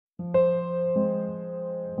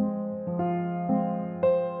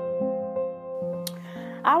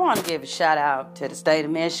want to give a shout out to the state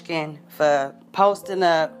of Michigan for posting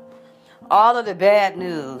up all of the bad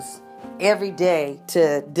news every day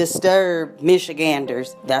to disturb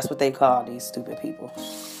Michiganders. That's what they call these stupid people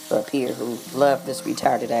up here who love this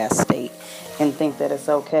retarded ass state and think that it's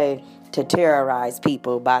okay to terrorize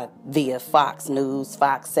people via Fox News,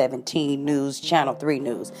 Fox 17 News, Channel 3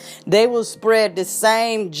 News. They will spread the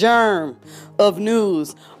same germ of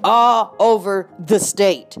news all over the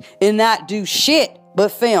state and not do shit but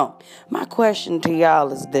film. My question to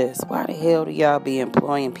y'all is this: why the hell do y'all be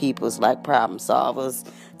employing peoples like problem solvers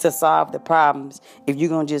to solve the problems if you're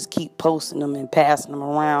going to just keep posting them and passing them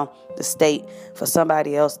around the state for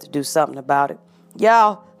somebody else to do something about it?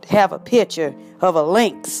 Y'all have a picture of a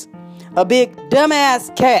lynx, a big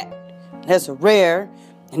dumbass cat that's rare,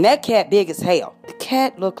 and that cat big as hell. The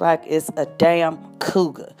cat look like it's a damn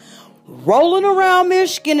cougar rolling around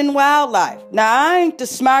Michigan in wildlife. Now, I ain't the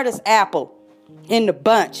smartest apple in the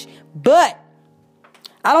bunch, but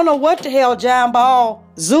I don't know what the hell John Ball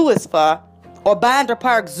Zoo is for, or Binder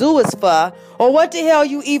Park Zoo is for, or what the hell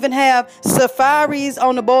you even have safaris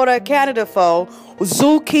on the border of Canada for,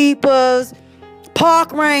 zookeepers,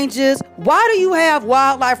 park rangers. Why do you have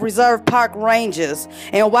wildlife reserve park rangers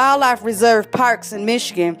and wildlife reserve parks in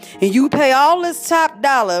Michigan, and you pay all this top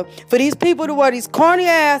dollar for these people to wear these corny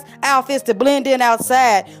ass outfits to blend in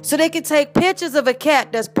outside so they can take pictures of a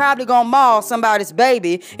cat that's probably gonna maul somebody's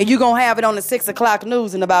baby, and you gonna have it on the 6 o'clock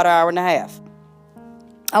news in about an hour and a half?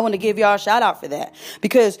 I want to give y'all a shout out for that,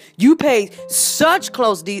 because you pay such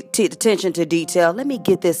close attention to detail. Let me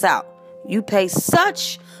get this out. You pay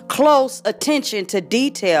such close attention to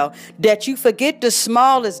detail that you forget the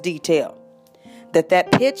smallest detail.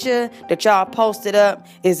 That picture that y'all posted up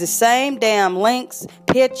is the same damn Lynx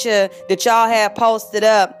picture that y'all had posted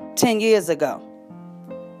up 10 years ago.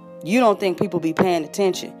 You don't think people be paying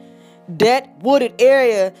attention. That wooded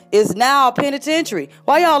area is now a penitentiary.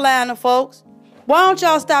 Why y'all lying to folks? Why don't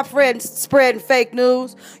y'all stop spreading fake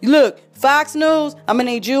news? Look, Fox News, I'm going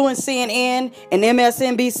to need you and CNN and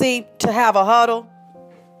MSNBC to have a huddle.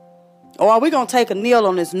 Or are we going to take a kneel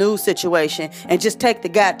on this news situation and just take the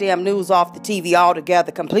goddamn news off the TV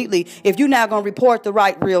altogether completely if you're not going to report the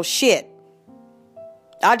right real shit?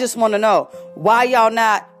 I just want to know, why y'all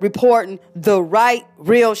not reporting the right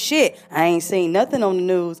real shit? I ain't seen nothing on the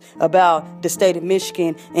news about the state of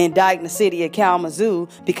Michigan indicting the city of Kalamazoo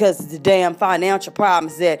because of the damn financial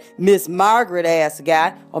problems that Miss Margaret ass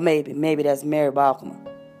got. Or maybe that's Mary Baltimore.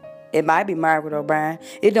 It might be Margaret O'Brien.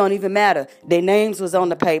 It don't even matter. Their names was on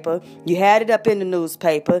the paper. You had it up in the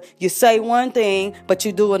newspaper. You say one thing, but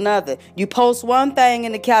you do another. You post one thing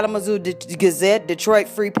in the Kalamazoo Gazette, Detroit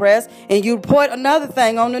Free Press, and you report another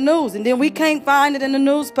thing on the news, and then we can't find it in the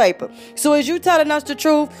newspaper. So is you telling us the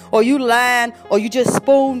truth, or you lying, or you just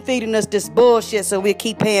spoon-feeding us this bullshit so we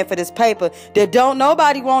keep paying for this paper that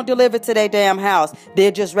nobody won't deliver to their damn house.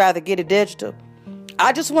 They'd just rather get it digital.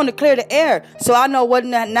 I just want to clear the air so I know what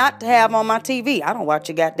not to have on my TV. I don't watch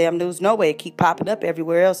your goddamn news no way. It keep popping up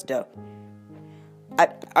everywhere else, though.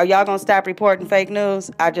 Are y'all going to stop reporting fake news?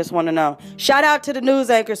 I just want to know. Shout out to the news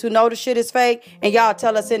anchors who know the shit is fake, and y'all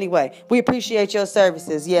tell us anyway. We appreciate your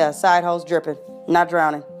services. Yeah, side hoes dripping, not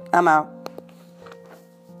drowning. I'm out.